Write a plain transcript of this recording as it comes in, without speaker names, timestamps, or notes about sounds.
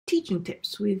Teaching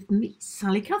Tips with me,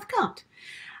 Sally Cathcart.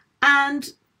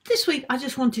 And this week I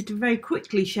just wanted to very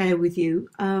quickly share with you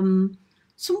some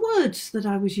words that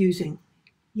I was using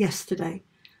yesterday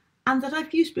and that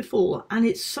I've used before. And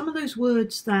it's some of those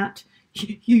words that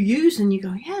you use and you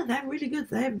go, yeah, they're really good.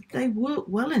 They work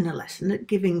well in a lesson at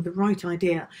giving the right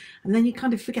idea. And then you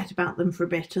kind of forget about them for a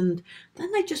bit. And then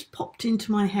they just popped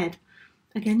into my head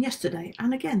again yesterday,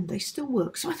 and again they still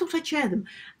work, so I thought I'd share them.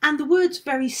 And the words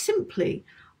very simply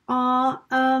are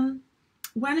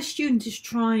when a student is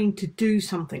trying to do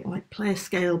something like play a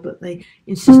scale but they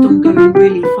insist on going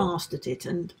really fast at it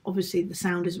and obviously the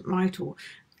sound isn't right, or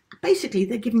basically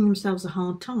they're giving themselves a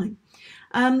hard time.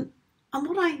 And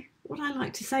what I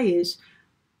like to say is,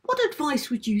 what advice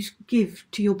would you give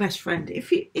to your best friend?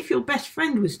 If your best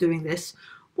friend was doing this,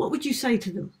 what would you say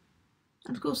to them?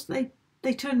 And of course they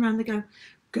turn around, they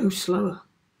go slower.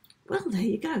 Well, there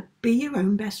you go. Be your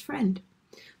own best friend.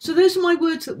 So those are my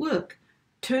words that work.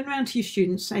 Turn around to your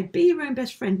students, say, be your own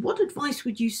best friend. What advice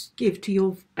would you give to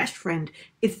your best friend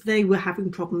if they were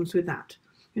having problems with that?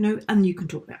 You know, and you can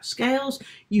talk about scales.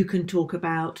 You can talk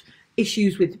about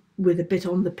issues with a bit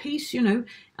on the piece, you know.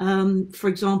 For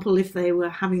example, if they were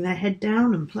having their head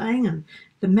down and playing and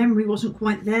the memory wasn't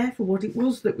quite there for what it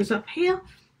was that was up here,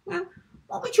 well,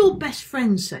 what would your best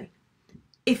friend say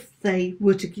if they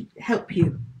were to help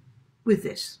you with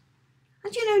this?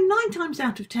 And you know, 9 times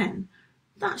out of 10,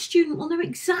 that student will know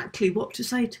exactly what to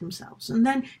say to themselves. And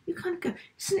then you kind of go,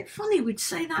 isn't it funny we'd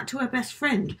say that to our best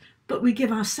friend, but we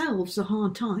give ourselves a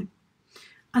hard time?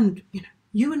 And you know,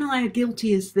 you and I are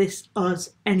guilty as this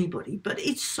as anybody, but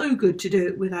it's so good to do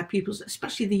it with our pupils,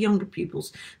 especially the younger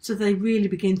pupils, so they really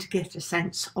begin to get a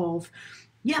sense of,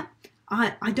 yeah,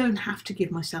 I don't have to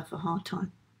give myself a hard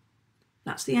time.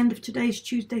 That's the end of today's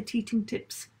Tuesday Teaching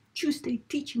Tips.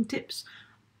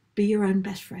 Be your own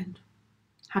best friend.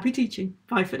 Happy teaching.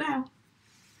 Bye for now.